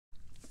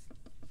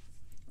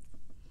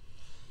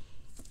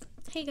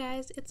Hey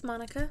guys, it's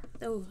Monica.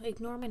 Oh,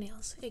 ignore my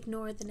nails.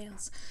 Ignore the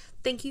nails.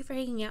 Thank you for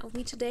hanging out with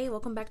me today.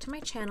 Welcome back to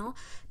my channel.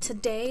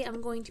 Today I'm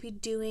going to be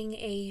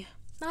doing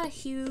not a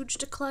huge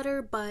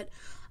declutter, but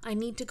I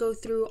need to go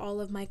through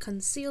all of my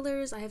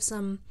concealers. I have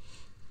some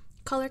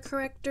color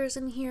correctors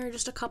in here,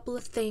 just a couple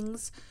of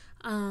things.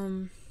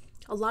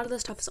 A lot of the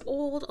stuff is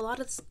old.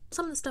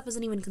 Some of the stuff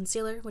isn't even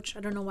concealer, which I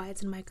don't know why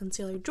it's in my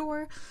concealer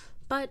drawer.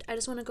 But I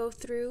just want to go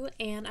through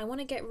and I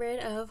want to get rid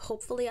of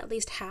hopefully at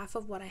least half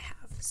of what I have.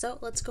 So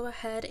let's go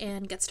ahead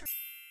and get started.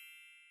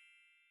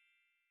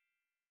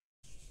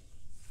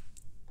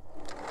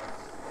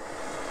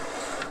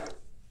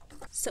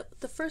 So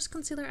the first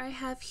concealer I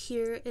have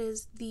here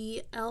is the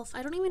e.l.f.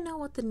 I don't even know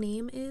what the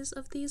name is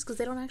of these because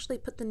they don't actually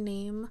put the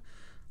name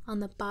on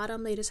the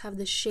bottom. They just have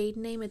the shade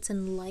name. It's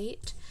in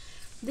light.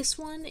 This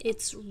one,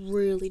 it's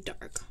really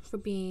dark for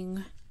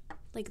being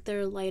like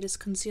their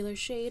lightest concealer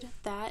shade.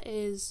 That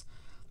is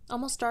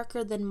almost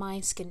darker than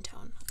my skin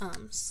tone.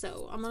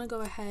 So I'm gonna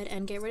go ahead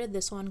and get rid of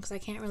this one because I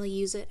can't really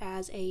use it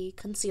as a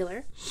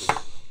concealer.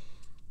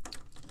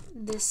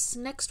 This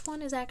next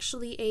one is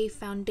actually a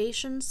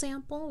foundation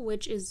sample,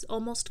 which is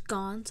almost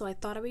gone, so I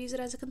thought I would use it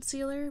as a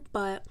concealer,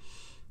 but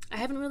I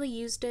haven't really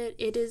used it.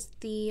 It is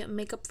the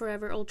Makeup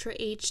Forever Ultra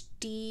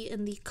HD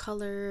in the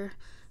color,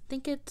 I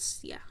think it's,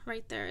 yeah,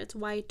 right there. It's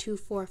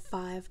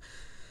Y245.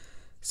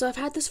 So I've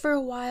had this for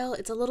a while.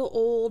 It's a little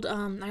old.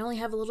 I only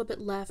have a little bit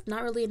left,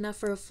 not really enough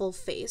for a full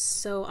face.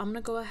 So I'm gonna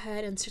go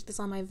ahead and stick this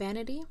on my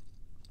vanity.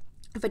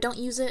 If I don't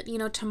use it,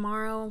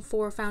 tomorrow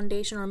for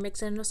foundation or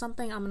mix it into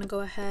something, I'm gonna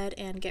go ahead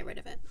and get rid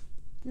of it.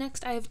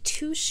 Next, I have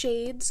two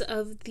shades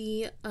of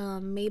the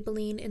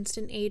Maybelline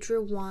Instant Age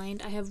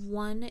Rewind. I have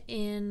one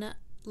in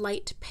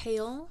light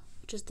pale,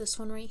 which is this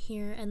one right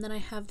here, and then I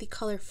have the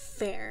color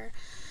Fair.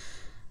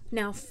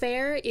 Now,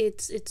 Fair,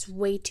 it's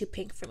way too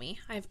pink for me.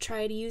 I've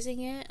tried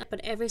using it, but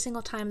every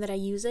single time that I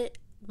use it,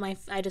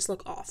 I just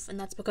look off, and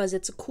that's because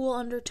it's a cool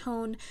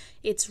undertone,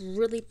 it's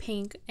really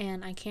pink,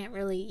 and I can't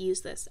really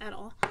use this at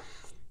all.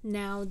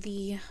 Now,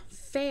 the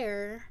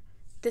Fair,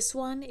 this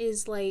one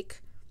is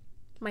like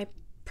my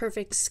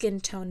perfect skin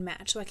tone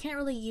match, so I can't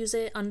really use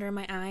it under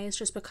my eyes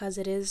just because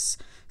it is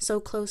so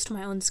close to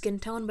my own skin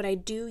tone, but I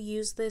do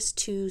use this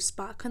to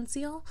spot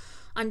conceal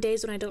on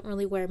days when I don't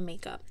really wear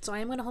makeup. So I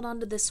am going to hold on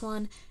to this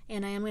one,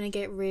 and I am going to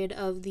get rid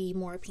of the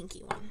more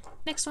pinky one.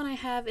 Next one I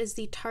have is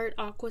the Tarte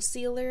Aqua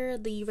Sealer,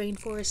 the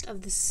Rainforest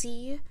of the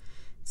Sea.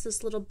 It's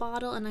this little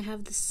bottle, and I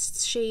have the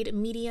shade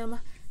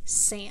Medium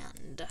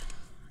Sand.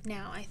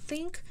 Now, I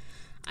think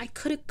I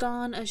could have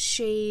gone a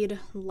shade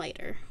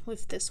lighter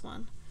with this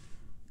one,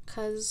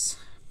 because,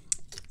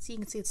 see, you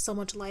can see it's so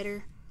much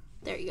lighter.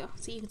 There you go.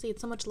 See, you can see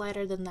it's so much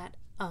lighter than that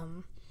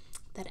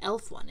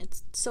e.l.f. one.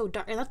 It's so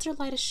dark, and that's their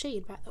lightest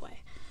shade, by the way.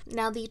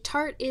 Now, the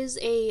Tarte is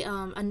a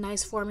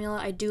nice formula.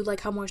 I do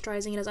like how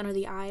moisturizing it is under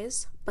the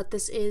eyes, but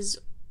this is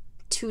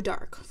too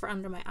dark for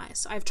under my eyes.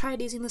 So I've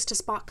tried using this to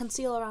spot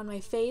conceal around my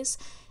face.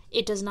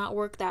 It does not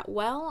work that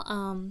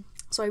well.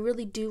 So I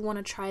really do want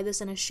to try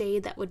this in a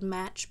shade that would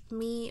match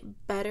me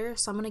better.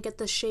 So I'm going to get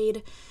the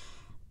shade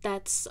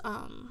that's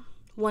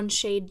one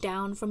shade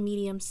down from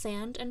Medium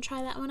Sand and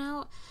try that one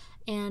out.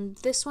 And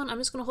this one I'm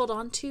just going to hold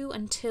on to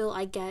until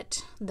I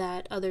get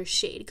that other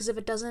shade, because if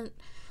it doesn't,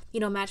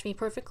 match me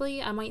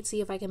perfectly, I might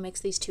see if I can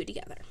mix these two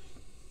together.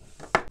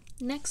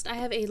 Next, I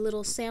have a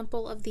little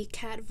sample of the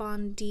Kat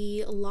Von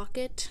D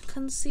Lock-It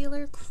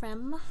Concealer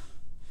Creme,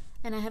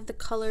 and I have the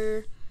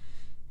color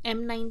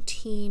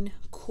M19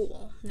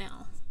 Cool.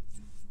 Now,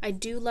 I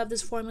do love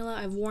this formula.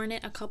 I've worn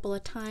it a couple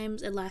of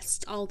times. It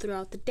lasts all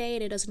throughout the day,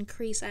 and it doesn't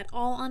crease at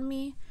all on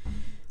me.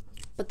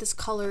 But this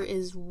color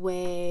is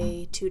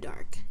way too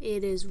dark.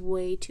 It is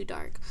way too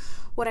dark.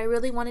 What I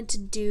really wanted to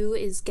do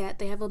is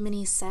they have a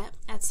mini set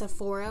at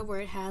Sephora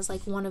where it has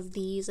like one of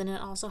these, and it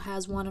also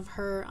has one of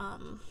her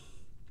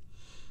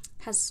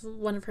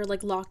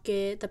like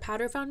Lock-It, the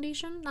powder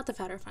foundation, not the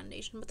powder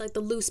foundation, but like the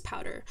loose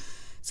powder.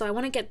 So I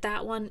want to get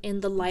that one in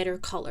the lighter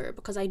color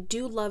because I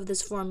do love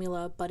this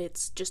formula, but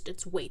it's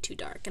way too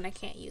dark and I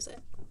can't use it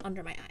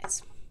under my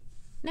eyes.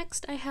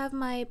 Next, I have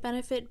my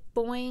Benefit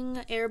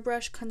Boing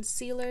Airbrush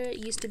Concealer.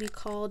 It used to be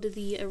called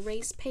the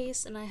Erase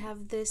Paste, and I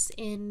have this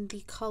in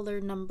the color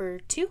number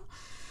 2.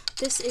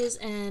 This is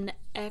an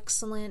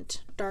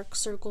excellent dark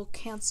circle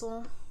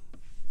cancel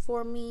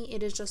for me.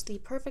 It is just the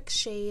perfect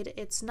shade.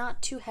 It's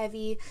not too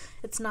heavy,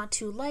 it's not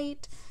too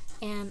light,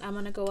 and I'm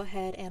going to go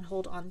ahead and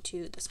hold on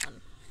to this one.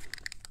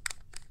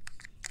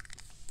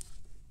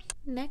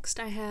 Next,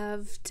 I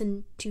have,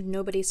 to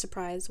nobody's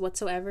surprise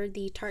whatsoever,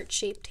 the Tarte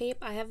Shape Tape.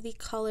 I have the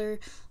color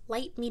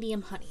Light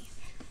Medium Honey.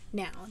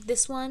 Now,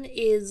 this one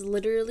is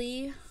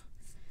literally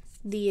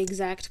the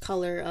exact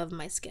color of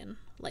my skin.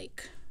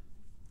 Like,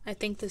 I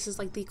think this is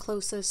like the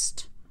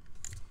closest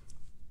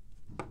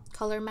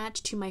color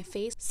match to my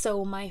face.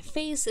 So my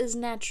face is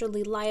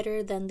naturally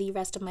lighter than the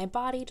rest of my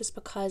body just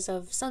because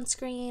of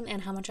sunscreen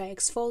and how much I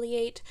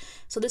exfoliate.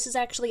 So this is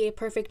actually a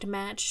perfect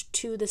match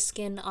to the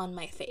skin on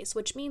my face,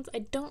 which means I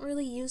don't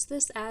really use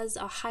this as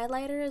a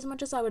highlighter as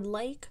much as I would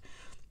like.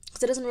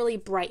 because it doesn't really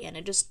brighten,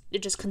 it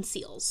just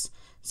conceals.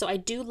 So I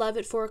do love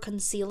it for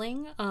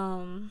concealing,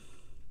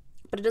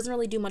 but it doesn't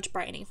really do much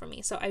brightening for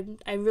me. So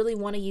I really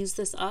want to use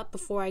this up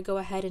before I go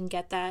ahead and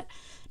get that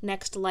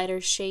next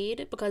lighter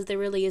shade, because there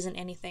really isn't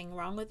anything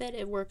wrong with it.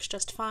 It works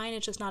just fine.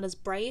 It's just not as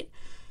bright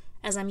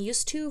as I'm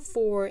used to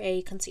for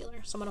a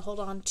concealer. So I'm going to hold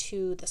on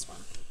to this one.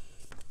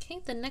 Okay,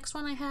 the next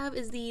one I have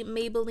is the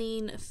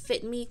Maybelline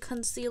Fit Me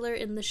Concealer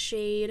in the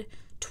shade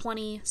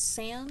 20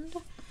 Sand.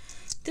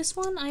 This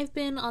one I've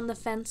been on the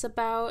fence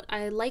about.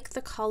 I like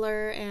the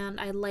color and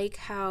I like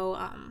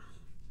how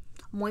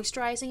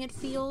moisturizing it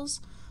feels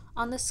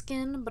on the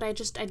skin, but I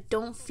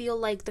don't feel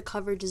like the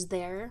coverage is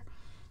there.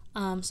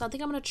 So I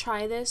think I'm going to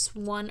try this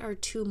 1 or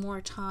 2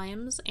 more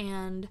times,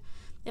 and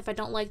if I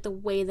don't like the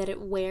way that it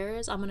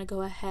wears, I'm going to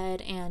go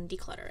ahead and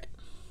declutter it.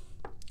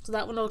 So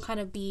that one will kind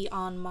of be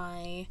on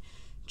my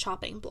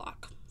chopping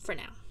block for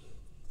now.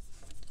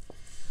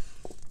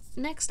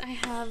 Next I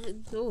have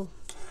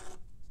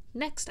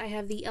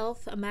the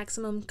e.l.f.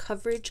 Maximum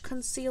Coverage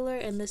Concealer,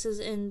 and this is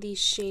in the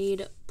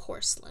shade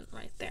Porcelain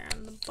right there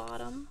on the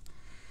bottom.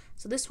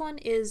 So this one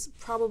is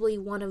probably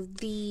one of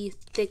the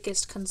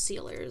thickest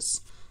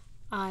concealers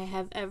I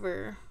have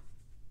ever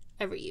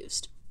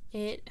used.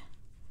 It's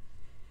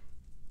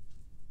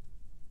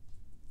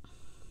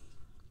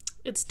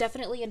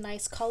definitely a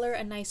nice color,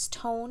 a nice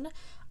tone.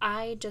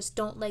 I just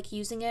don't like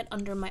using it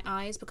under my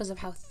eyes because of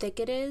how thick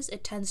it is.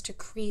 It tends to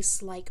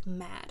crease like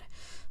mad.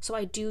 So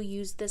I do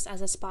use this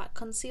as a spot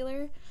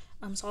concealer.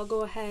 So I'll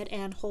go ahead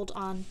and hold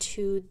on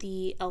to the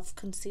e.l.f.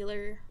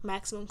 Concealer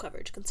Maximum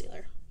Coverage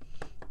Concealer.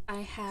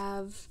 I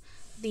have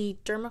the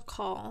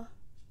Dermacol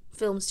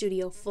Film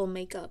Studio Full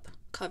Makeup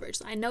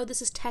Coverage. I know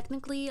this is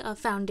technically a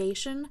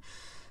foundation,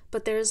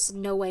 but there's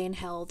no way in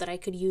hell that I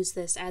could use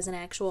this as an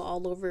actual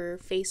all-over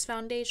face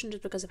foundation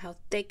just because of how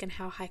thick and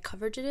how high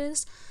coverage it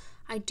is.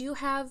 I do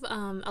have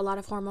a lot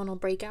of hormonal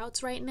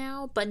breakouts right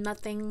now, but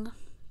nothing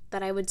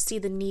that I would see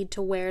the need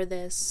to wear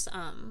this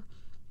on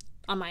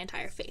my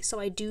entire face. So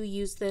I do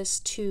use this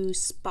to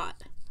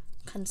spot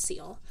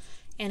conceal,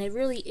 and it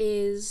really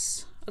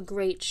is a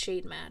great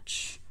shade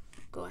match.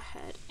 Go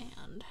ahead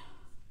and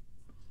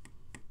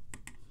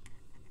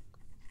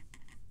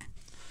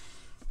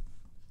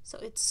so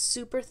it's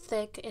super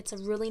thick. It's a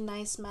really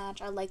nice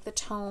match. I like the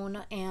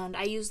tone, and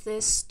I use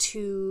this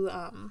to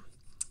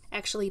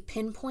actually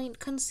pinpoint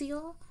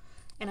conceal,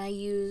 and I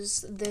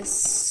use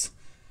this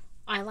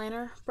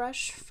eyeliner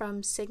brush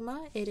from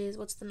Sigma. It is,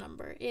 what's the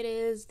number? It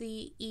is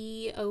the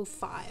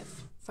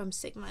E05 from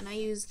Sigma, and I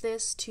use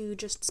this to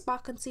just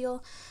spot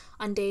conceal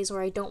on days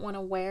where I don't want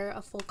to wear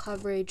a full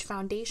coverage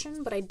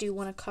foundation, but I do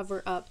want to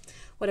cover up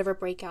whatever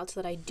breakouts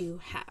that I do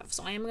have.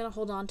 So I am going to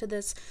hold on to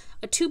this.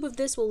 A tube of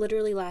this will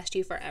literally last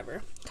you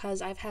forever,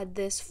 because I've had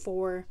this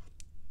for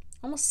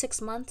almost 6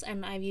 months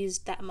and I've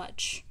used that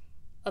much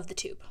of the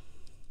tube.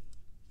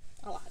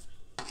 A lot.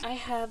 I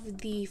have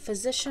the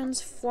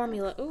Physicians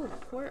Formula. Oh,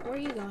 where are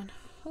you going?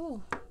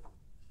 Oh.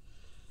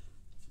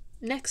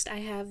 Next, I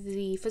have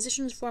the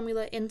Physicians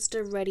Formula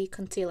Insta Ready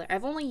Concealer.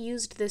 I've only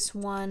used this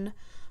one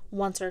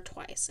once or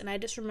twice, and I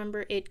just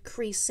remember it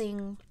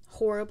creasing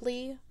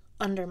horribly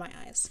under my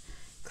eyes.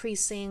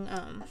 Creasing,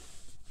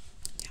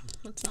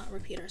 let's not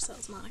repeat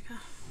ourselves,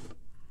 Monica.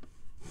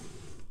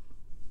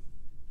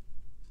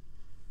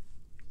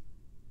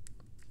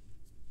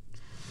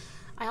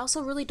 I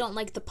also really don't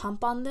like the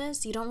pump on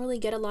this. You don't really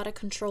get a lot of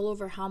control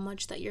over how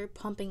much that you're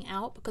pumping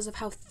out because of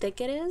how thick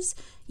it is.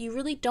 You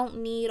really don't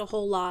need a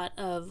whole lot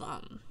of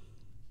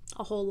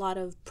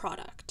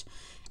product.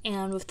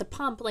 And with the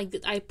pump, like,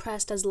 I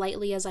pressed as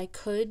lightly as I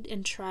could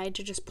and tried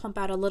to just pump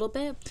out a little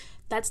bit.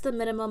 That's the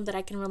minimum that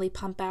I can really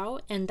pump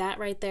out, and that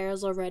right there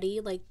is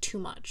already like too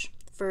much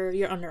for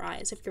your under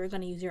eyes if you're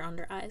going to use your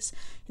under eyes.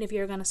 And if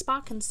you're going to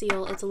spot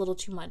conceal, it's a little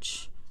too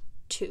much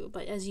too.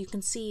 But as you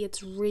can see,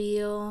 it's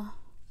real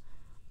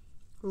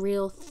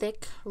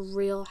thick,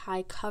 real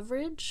high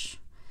coverage,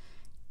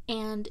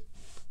 and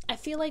I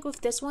feel like with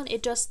this one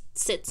it just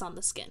sits on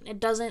the skin. It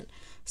doesn't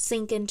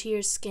sink into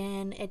your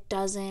skin. It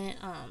doesn't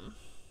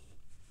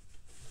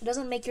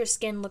make your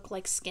skin look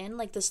like skin.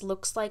 Like, this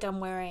looks like I'm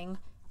wearing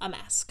a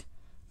mask.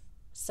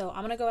 So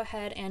I'm gonna go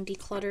ahead and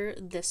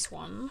declutter this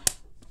one.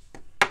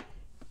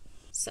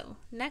 So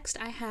next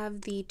I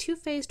have the Too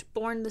Faced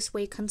Born This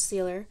Way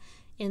Concealer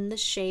in the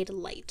shade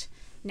Light.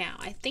 Now,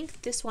 I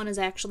think this one is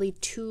actually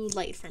too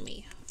light for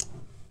me.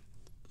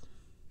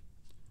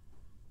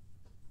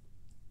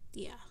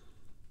 Yeah.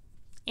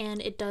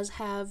 And it does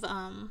have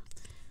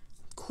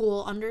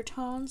cool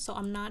undertones, so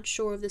I'm not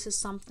sure if this is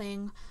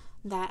something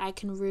that I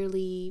can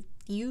really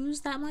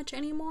use that much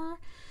anymore.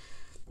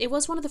 It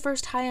was one of the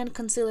first high-end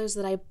concealers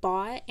that I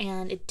bought,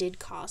 and it did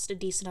cost a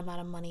decent amount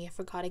of money. I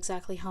forgot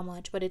exactly how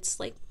much, but it's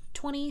like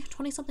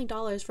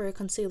 $20-something for a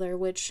concealer,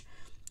 which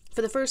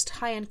for the first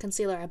high-end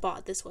concealer I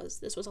bought, this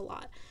was a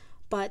lot.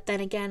 But then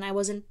again, I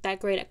wasn't that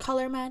great at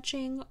color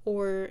matching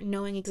or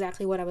knowing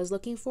exactly what I was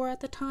looking for at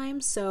the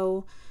time,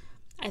 so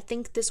I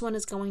think this one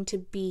is going to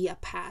be a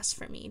pass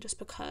for me just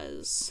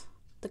because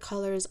the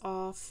color is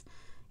off,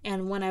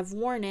 and when I've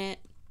worn it,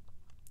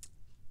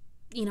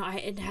 you know,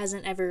 it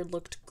hasn't ever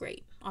looked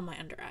great on my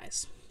under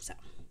eyes. So,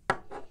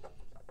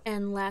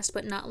 and last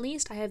but not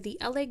least, I have the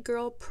LA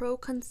Girl Pro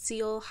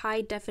Conceal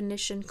High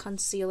Definition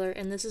Concealer,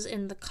 and this is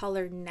in the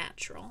color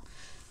Natural.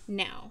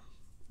 Now,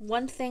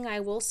 one thing I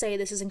will say,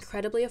 this is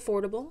incredibly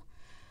affordable.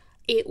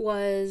 It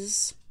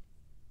was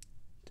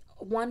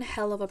one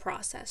hell of a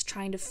process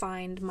trying to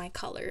find my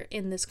color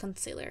in this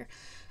concealer.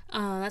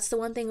 That's the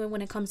one thing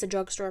when it comes to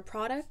drugstore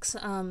products.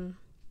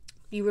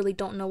 You really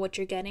don't know what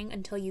you're getting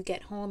until you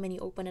get home and you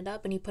open it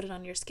up and you put it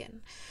on your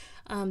skin.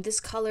 This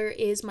color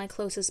is my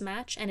closest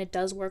match, and it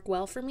does work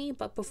well for me,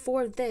 but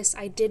before this,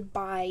 I did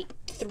buy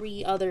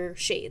 3 other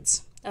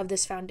shades of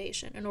this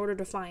foundation in order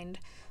to find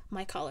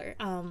my color.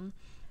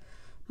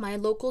 My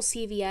local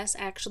CVS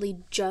actually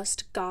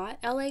just got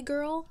LA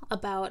Girl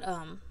about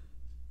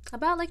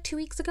like 2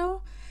 weeks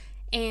ago,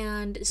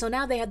 and so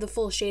now they had the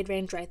full shade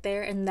range right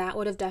there, and that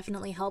would have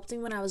definitely helped me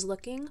when I was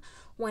looking.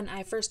 When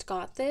I first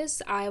got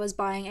this, I was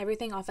buying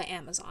everything off of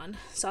Amazon,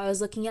 so I was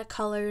looking at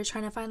colors,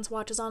 trying to find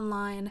swatches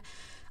online,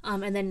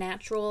 and then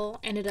Natural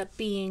ended up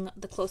being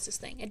the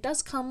closest thing. It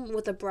does come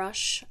with a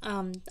brush.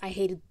 I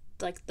hated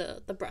like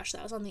the brush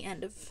that was on the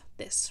end of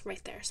this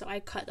right there, so I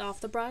cut off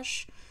the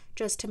brush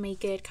just to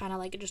make it kind of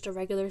like just a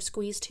regular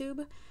squeeze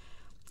tube,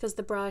 because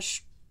the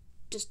brush,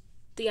 just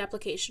the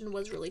application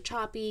was really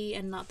choppy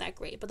and not that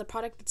great, but the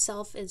product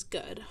itself is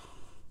good.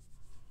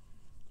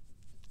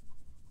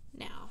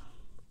 Now,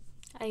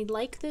 I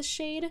like this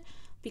shade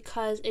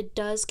because it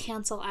does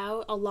cancel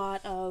out a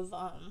lot of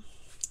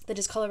the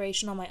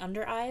discoloration on my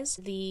under eyes.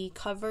 The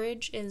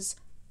coverage is,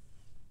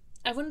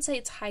 I wouldn't say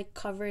it's high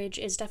coverage,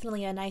 it's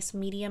definitely a nice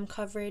medium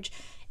coverage.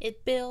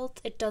 It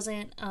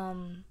doesn't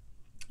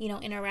you know,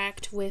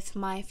 interact with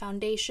my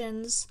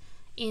foundations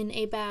in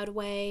a bad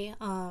way.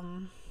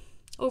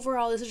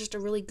 Overall, this is just a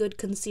really good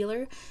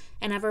concealer,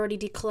 and I've already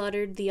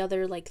decluttered the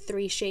other like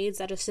 3 shades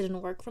that just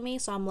didn't work for me,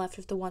 so I'm left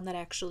with the one that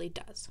actually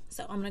does.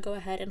 So I'm gonna go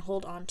ahead and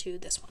hold on to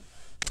this one.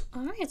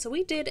 Alright, so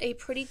we did a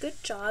pretty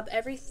good job.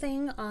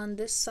 Everything on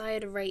this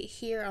side right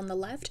here on the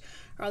left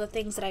are all the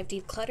things that I've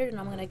decluttered and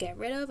I'm going to get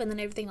rid of, and then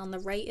everything on the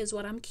right is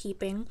what I'm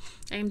keeping.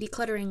 I am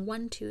decluttering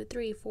 1, 2,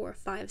 3, 4,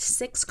 5,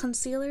 6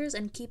 concealers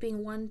and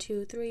keeping 1,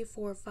 2, 3,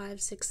 4,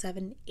 5, 6,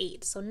 7,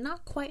 8. So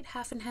not quite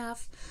half and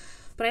half,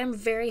 but I am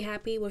very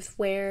happy with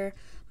where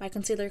my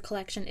concealer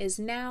collection is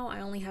now.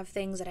 I only have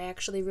things that I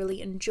actually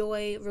really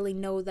enjoy, really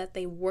know that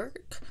they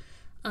work,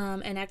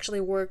 and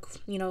actually work,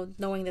 you know,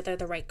 knowing that they're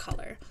the right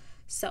color.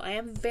 So I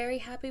am very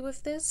happy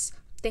with this.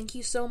 Thank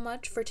you so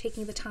much for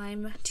taking the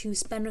time to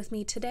spend with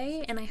me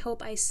today, and I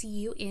hope I see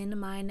you in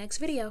my next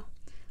video.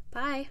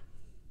 Bye.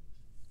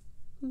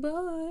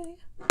 Bye.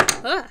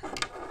 Ah,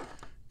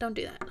 don't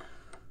do that.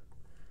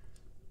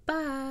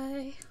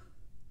 Bye.